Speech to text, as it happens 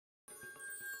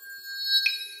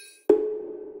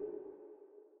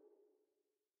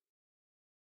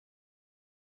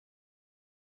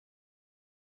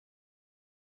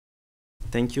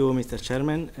Thank you, Mr.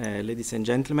 Chairman. Ladies and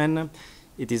gentlemen,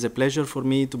 it is a pleasure for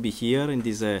me to be here in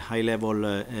this high-level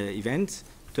event,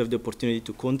 to have the opportunity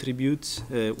to contribute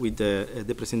with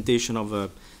the presentation of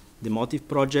the MotiV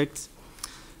project.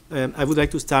 I would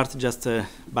like to start just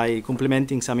by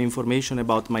complementing some information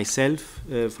about myself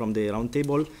from the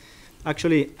roundtable.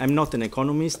 Actually, I'm not an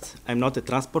economist, I'm not a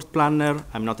transport planner,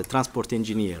 I'm not a transport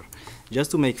engineer.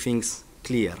 Just to make things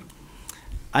clear,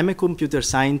 I'm a computer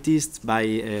scientist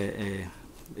by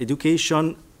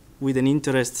education, with an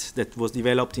interest that was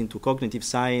developed into cognitive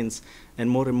science and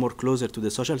more closer to the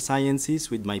social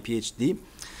sciences with my PhD.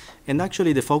 And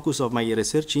actually the focus of my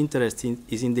research interest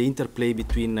is in the interplay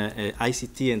between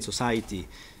ICT and society,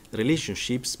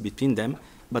 relationships between them,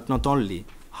 but not only.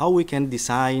 How we can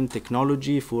design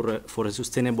technology for a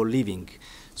sustainable living.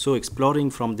 So exploring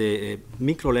from the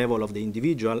micro level of the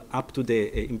individual up to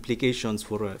the implications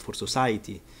for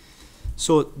society.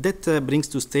 So that brings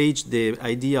to stage the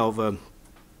idea of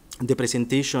the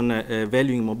presentation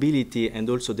valuing mobility and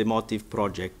also the MotiV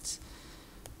projects.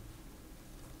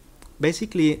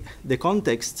 Basically, the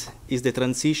context is the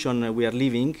transition we are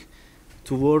living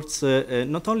towards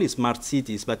not only smart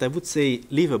cities, but I would say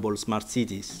livable smart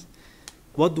cities.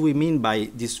 What do we mean by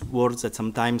these words that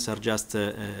sometimes are just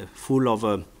full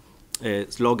of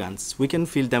slogans? We can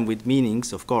fill them with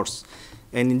meanings, of course.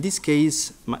 And in this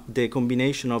case, the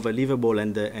combination of livable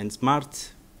and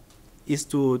smart is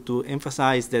to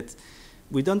emphasize that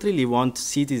we don't really want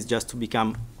cities just to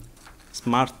become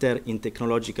smarter in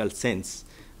technological sense,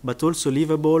 but also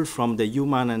livable from the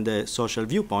human and the social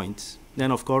viewpoint.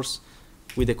 Then, of course,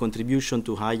 with a contribution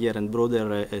to higher and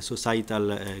broader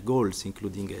societal goals,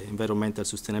 including environmental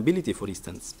sustainability, for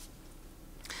instance.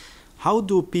 How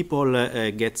do people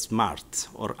get smart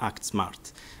or act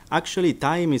smart? Actually,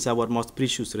 time is our most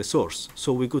precious resource.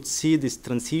 So we could see this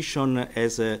transition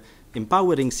as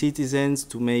empowering citizens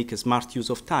to make a smart use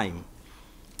of time,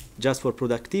 just for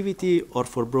productivity or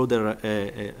for broader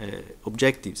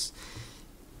objectives.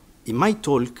 In my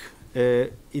talk,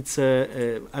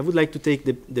 I would like to take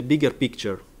the bigger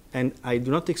picture, and I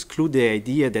do not exclude the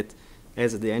idea that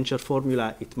as the answer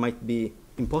formula, it might be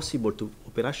impossible to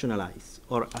operationalize,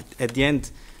 or at the end,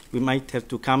 we might have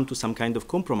to come to some kind of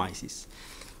compromises.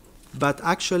 But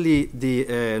actually,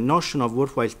 the notion of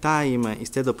worthwhile time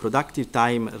instead of productive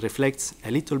time reflects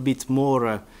a little bit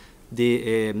more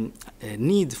the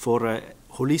need for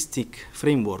holistic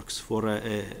frameworks for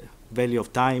value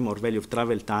of time or value of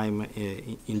travel time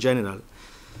in general.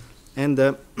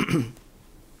 And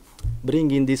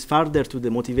bringing this further to the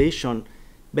motivation,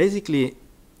 basically,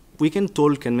 we can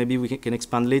talk, and maybe we can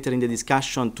expand later in the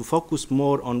discussion, to focus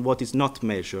more on what is not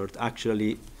measured,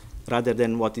 actually, rather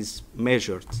than what is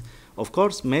measured. Of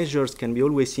course, measures can be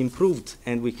always improved,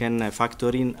 and we can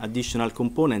factor in additional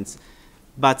components.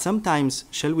 But sometimes,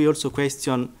 shall we also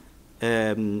question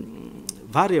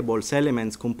variables,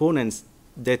 elements, components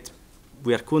that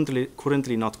we are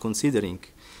currently not considering?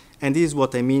 And this is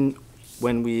what I mean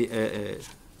when we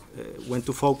want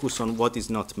to focus on what is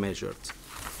not measured.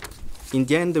 In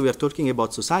the end, we are talking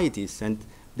about societies, and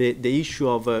the issue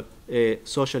of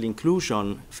social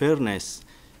inclusion, fairness,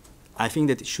 I think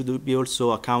that it should be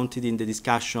also accounted in the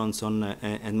discussions on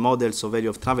and models of value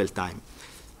of travel time.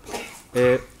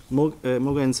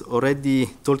 Morgan's already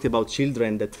talked about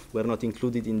children that were not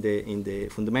included in the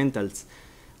fundamentals.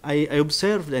 I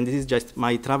observed, and this is just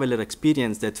my traveler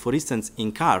experience, that, for instance,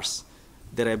 in cars,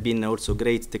 there have been also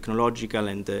great technological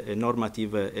and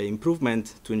normative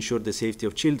improvement to ensure the safety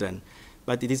of children.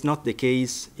 But it is not the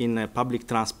case in public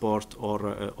transport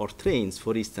or trains,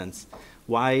 for instance.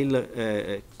 While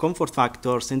comfort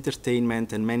factors,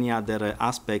 entertainment, and many other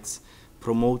aspects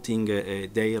promoting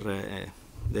their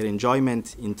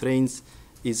enjoyment in trains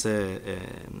is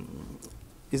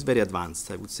very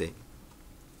advanced, I would say.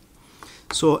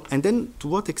 So, and then to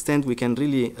what extent we can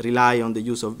really rely on the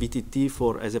use of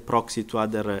VTT as a proxy to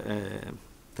other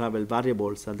travel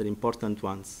variables, other important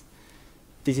ones?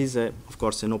 This is, of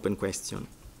course, an open question.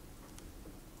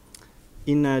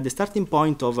 In the starting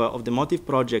point of the MotiV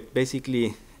project,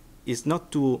 basically, is not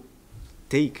to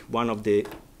take one of the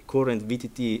current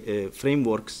VTT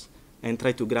frameworks and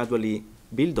try to gradually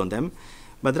build on them,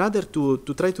 but rather to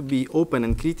try to be open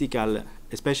and critical,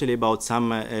 especially about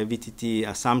some VTT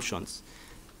assumptions.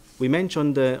 We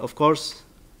mentioned, of course,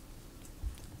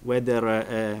 whether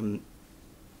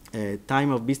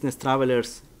time of business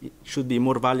travelers should be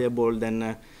more valuable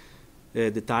than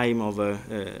the time of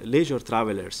leisure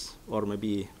travelers, or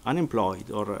maybe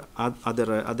unemployed, or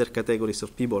other categories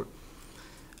of people.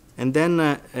 And then,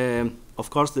 of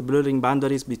course, the blurring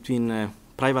boundaries between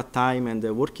private time and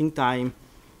working time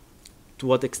to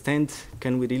what extent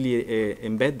can we really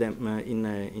embed them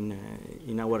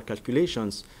in our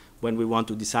calculations when we want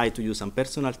to decide to use some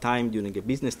personal time during a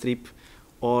business trip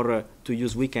or to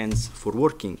use weekends for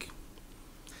working.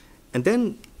 And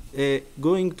then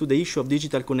going to the issue of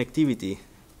digital connectivity,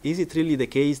 is it really the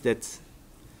case that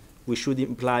we should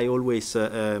imply always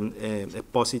a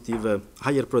positive,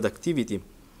 higher productivity?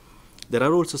 There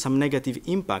are also some negative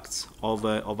impacts of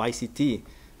ICT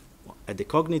at the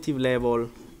cognitive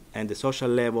level and the social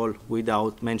level,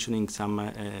 without mentioning some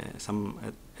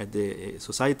at the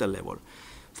societal level.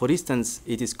 For instance,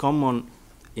 it is common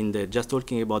in the just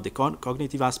talking about the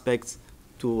cognitive aspects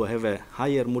to have a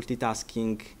higher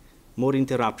multitasking, more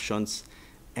interruptions,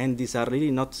 and these are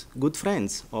really not good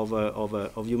friends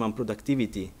of human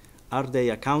productivity. Are they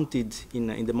accounted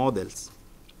in the models?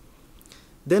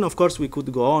 Then, of course, we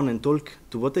could go on and talk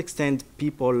to what extent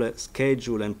people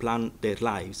schedule and plan their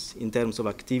lives in terms of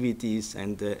activities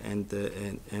and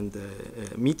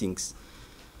meetings.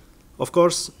 Of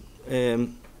course,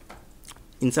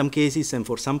 in some cases and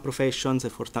for some professions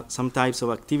and for some types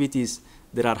of activities,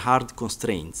 there are hard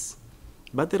constraints.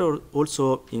 But there are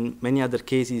also, in many other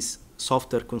cases,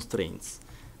 softer constraints.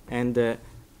 And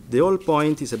the whole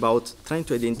point is about trying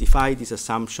to identify these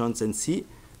assumptions and see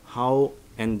how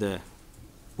and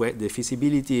where the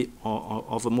feasibility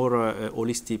of a more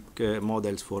holistic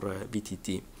models for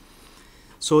VTT.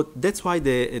 So that's why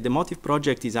the MotiV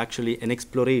project is actually an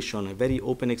exploration, a very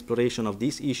open exploration of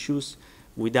these issues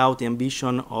without the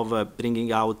ambition of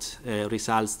bringing out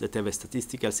results that have a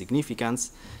statistical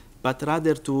significance, but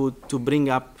rather to bring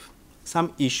up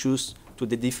some issues to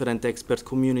the different expert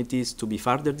communities to be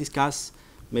further discussed,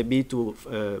 maybe to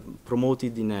promote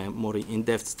it in a more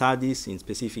in-depth studies in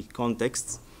specific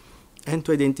contexts, and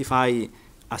to identify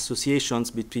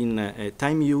associations between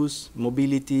time use,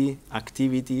 mobility,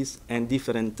 activities, and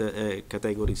different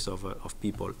categories of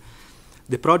people.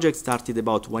 The project started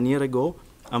about 1 year ago.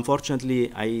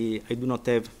 Unfortunately, I do not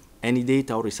have any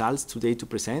data or results today to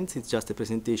present. It's just a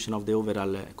presentation of the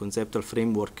overall conceptual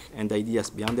framework and ideas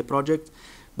behind the project.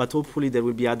 But hopefully there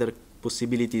will be other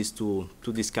possibilities to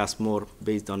discuss more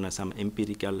based on some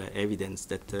empirical evidence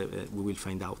that we will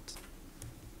find out.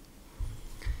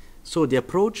 So the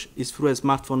approach is through a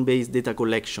smartphone-based data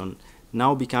collection,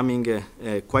 now becoming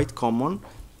quite common.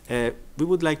 We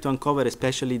would like to uncover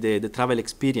especially the travel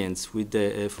experience with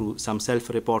through some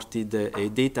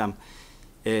self-reported data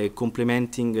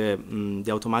complementing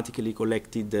the automatically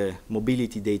collected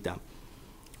mobility data.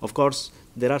 Of course,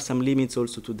 there are some limits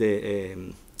also to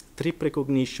the trip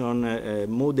recognition,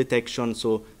 mode detection,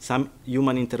 so some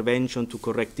human intervention to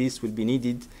correct this will be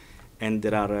needed, and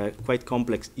there are quite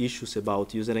complex issues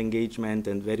about user engagement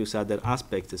and various other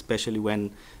aspects, especially when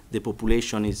the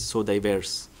population is so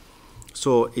diverse.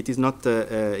 So it is not,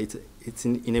 it's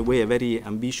in a way a very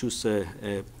ambitious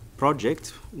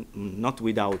project, not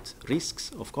without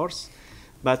risks, of course,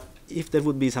 but if there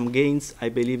would be some gains, I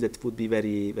believe that would be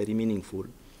very, very meaningful.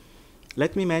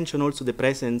 Let me mention also the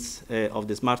presence of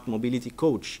the smart mobility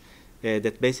coach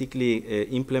that basically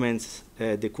implements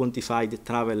the quantified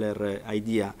traveler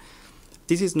idea.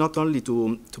 This is not only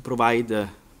to provide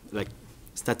like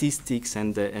statistics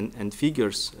and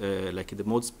figures, like the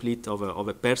mode split of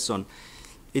a person.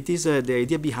 It is the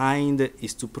idea behind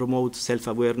is to promote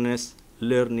self-awareness,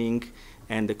 learning,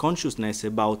 and the consciousness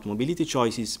about mobility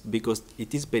choices, because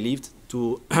it is believed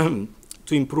to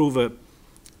to improve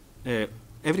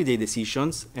everyday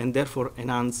decisions and therefore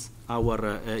enhance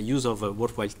our use of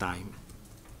worthwhile time.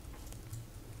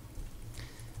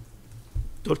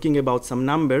 Talking about some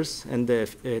numbers and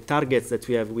the targets that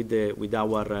we have with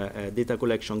our data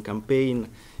collection campaign,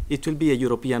 it will be a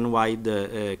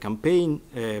European-wide campaign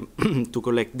to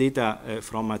collect data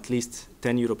from at least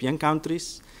 10 European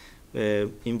countries,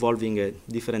 involving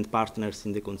different partners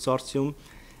in the consortium.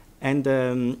 And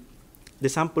the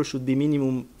sample should be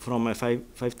minimum from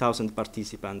 5,000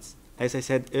 participants. As I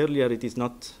said earlier, it is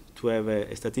not to have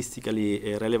a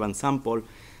statistically relevant sample,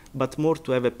 but more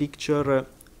to have a picture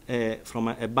from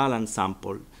a balanced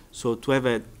sample. So to have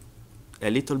a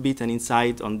little bit an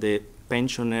insight on the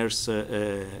pensioners'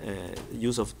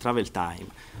 use of travel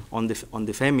time, on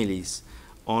the families,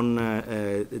 on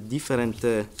different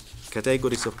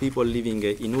categories of people living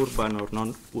in urban or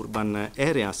non-urban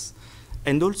areas,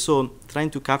 and also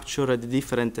trying to capture the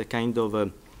different kind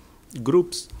of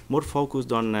groups more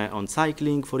focused on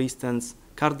cycling, for instance,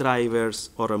 car drivers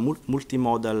or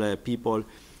multimodal people.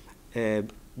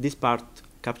 This part,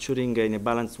 capturing in a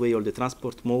balanced way all the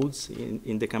transport modes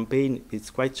in the campaign,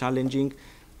 it's quite challenging.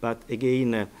 But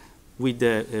again, with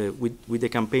the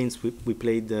campaigns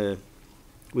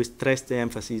we stressed the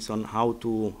emphasis on how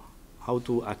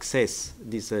to access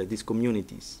these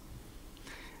communities.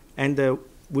 And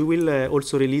we will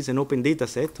also release an open data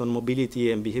set on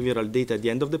mobility and behavioral data at the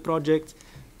end of the project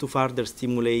to further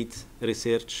stimulate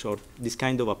research or this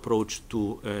kind of approach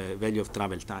to value of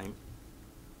travel time.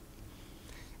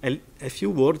 A few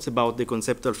words about the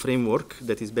conceptual framework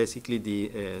that is basically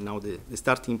now the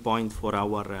starting point for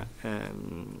our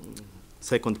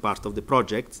second part of the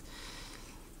project.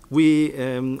 We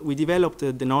developed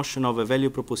the notion of a value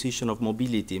proposition of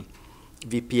mobility,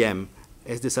 VPM,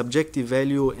 as the subjective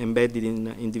value embedded in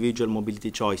individual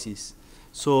mobility choices.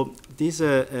 So this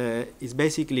is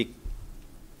basically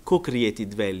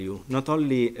co-created value, not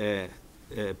only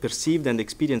perceived and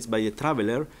experienced by the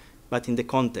traveler, but in the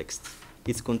context.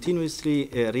 It's continuously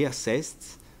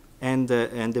reassessed and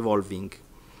evolving.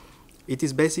 It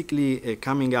is basically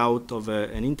coming out of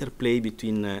an interplay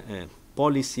between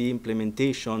policy,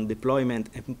 implementation, deployment,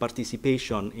 and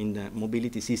participation in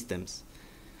mobility systems.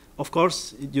 Of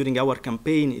course, during our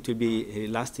campaign, it will be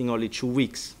lasting only 2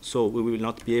 weeks, so we will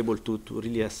not be able to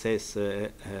really assess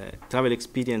travel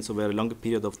experience over a longer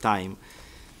period of time.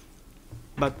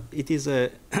 But it is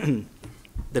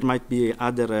there might be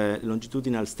other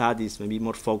longitudinal studies, maybe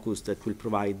more focused, that will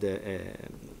provide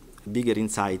bigger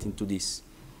insight into this.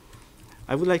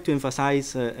 I would like to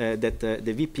emphasize that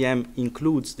the VPM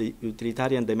includes the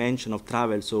utilitarian dimension of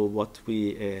travel, so what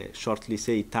we shortly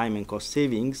say time and cost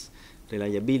savings,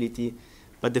 reliability,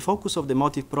 but the focus of the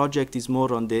MotiV project is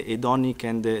more on the hedonic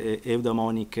and the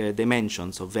eudaimonic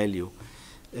dimensions of value.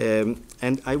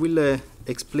 And I will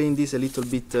explain this a little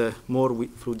bit more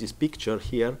through this picture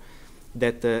here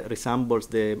that resembles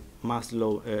the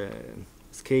Maslow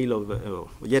scale of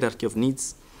hierarchy of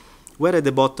needs, where at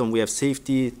the bottom we have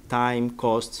safety, time,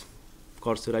 cost,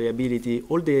 reliability,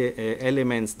 all the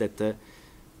elements that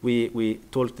we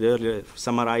talked earlier,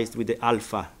 summarized with the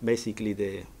alpha, basically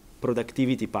the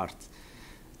productivity part.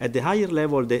 At the higher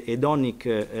level, the hedonic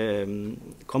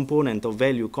component of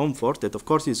value, comfort, that of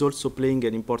course is also playing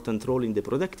an important role in the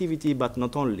productivity, but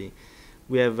not only.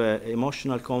 We have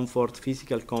emotional comfort,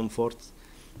 physical comfort,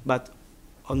 but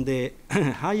on the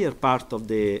higher part of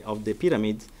the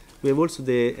pyramid, we have also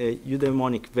the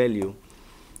eudaimonic value.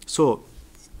 So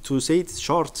to say it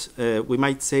short, we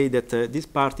might say that this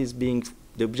part is the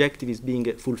objective is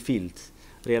being fulfilled,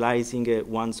 realizing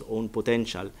one's own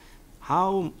potential.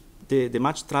 How the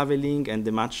much traveling and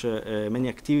the many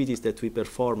activities that we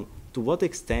perform, to what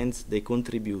extent they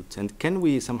contribute, and can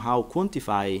we somehow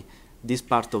quantify this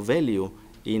part of value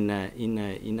in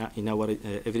our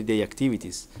everyday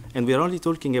activities? And we are only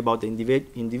talking about the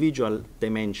individual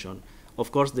dimension.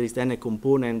 Of course, there is then a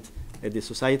component at the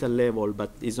societal level,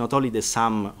 but it's not only the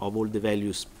sum of all the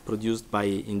values produced by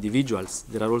individuals.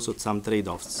 There are also some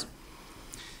trade-offs.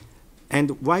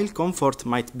 And while comfort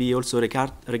might be also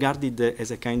regarded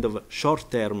as a kind of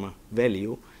short-term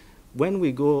value, when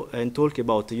we go and talk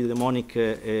about the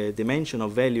eudaimonic dimension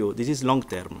of value, this is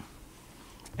long-term.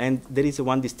 And there is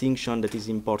one distinction that is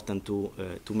important to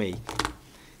make.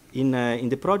 In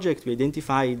the project, we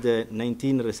identified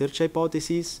 19 research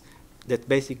hypotheses that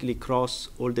basically cross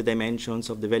all the dimensions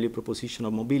of the value proposition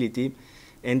of mobility.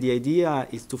 And the idea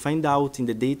is to find out in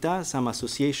the data some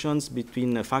associations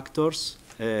between factors.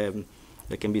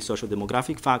 There can be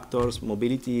social-demographic factors,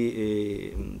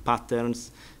 mobility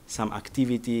patterns, some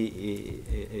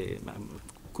activity,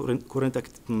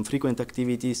 frequent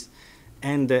activities,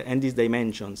 and these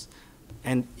dimensions.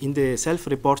 And in the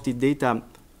self-reported data,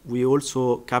 we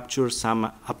also capture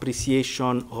some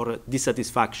appreciation or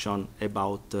dissatisfaction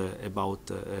about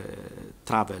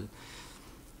travel.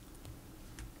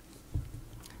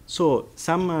 So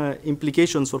some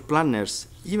implications for planners,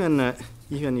 even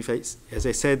if, as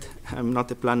I said, I'm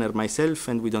not a planner myself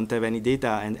and we don't have any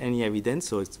data and any evidence,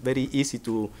 so it's very easy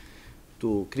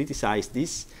to criticize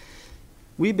this.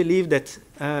 We believe that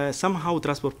somehow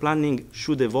transport planning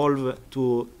should evolve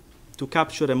to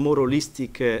capture a more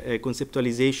holistic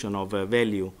conceptualization of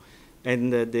value.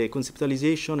 And the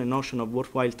conceptualization and notion of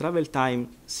worthwhile travel time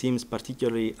seems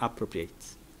particularly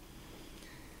appropriate.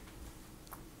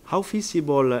 How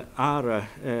feasible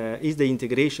is the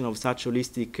integration of such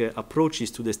holistic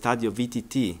approaches to the study of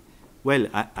VTT? Well,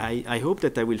 I hope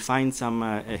that I will find some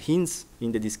hints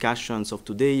in the discussions of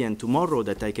today and tomorrow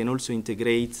that I can also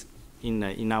integrate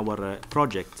in our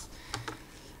project.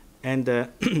 And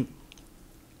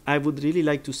I would really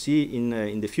like to see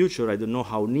in the future, I don't know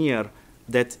how near,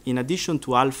 that in addition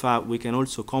to alpha, we can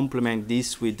also complement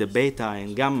this with the beta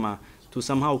and gamma to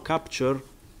somehow capture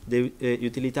the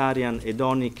utilitarian,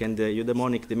 hedonic, and the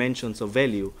eudaimonic dimensions of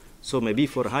value. So maybe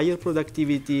for higher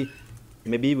productivity,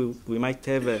 maybe we might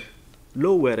have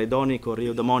lower hedonic or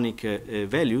eudaimonic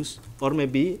values, or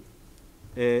maybe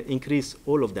increase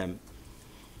all of them.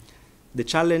 The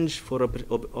challenge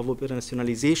of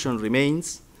operationalization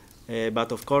remains,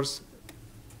 but of course,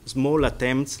 small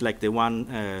attempts like the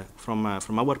one from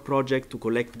our project to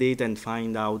collect data and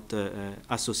find out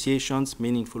associations,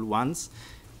 meaningful ones,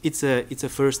 it's a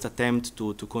first attempt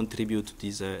to contribute to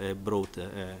this broad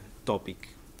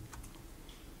topic.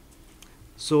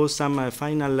 So some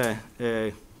final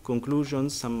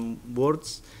conclusions, some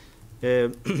words.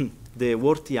 The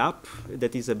Worthy app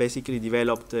that is basically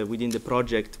developed within the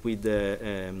project with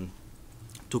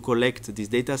to collect this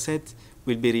data set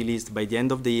will be released by the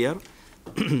end of the year.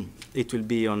 It will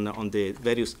be on the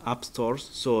various app stores.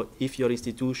 So if your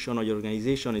institution or your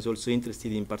organization is also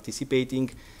interested in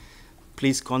participating,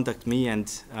 please contact me,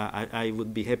 and I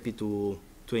would be happy to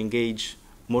engage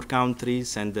more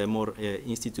countries and more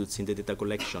institutes in the data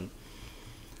collection.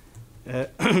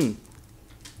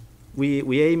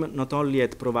 We aim not only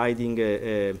at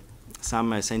providing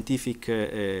some scientific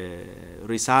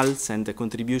results and a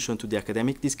contribution to the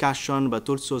academic discussion, but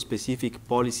also specific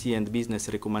policy and business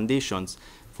recommendations,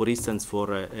 for instance,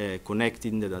 for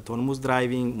connecting the autonomous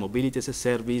driving, mobility as a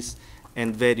service,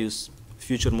 and various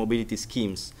future mobility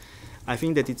schemes. I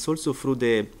think that it's also through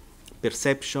the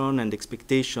perception and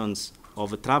expectations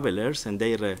of travelers and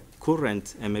their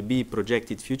current and maybe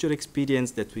projected future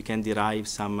experience that we can derive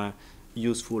some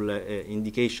useful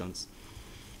indications.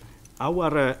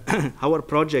 Our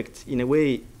project, in a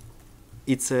way,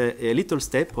 it's a little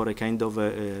step or a kind of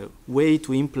a way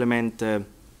to implement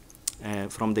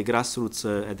from the grassroots,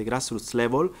 at the grassroots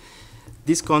level,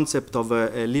 this concept of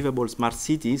livable smart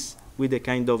cities with a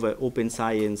kind of open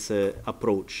science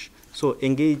approach. So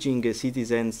engaging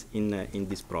citizens in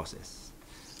this process.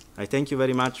 I thank you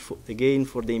very much again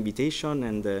for the invitation,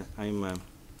 and I'm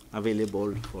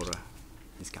available for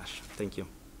discussion. Thank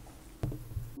you.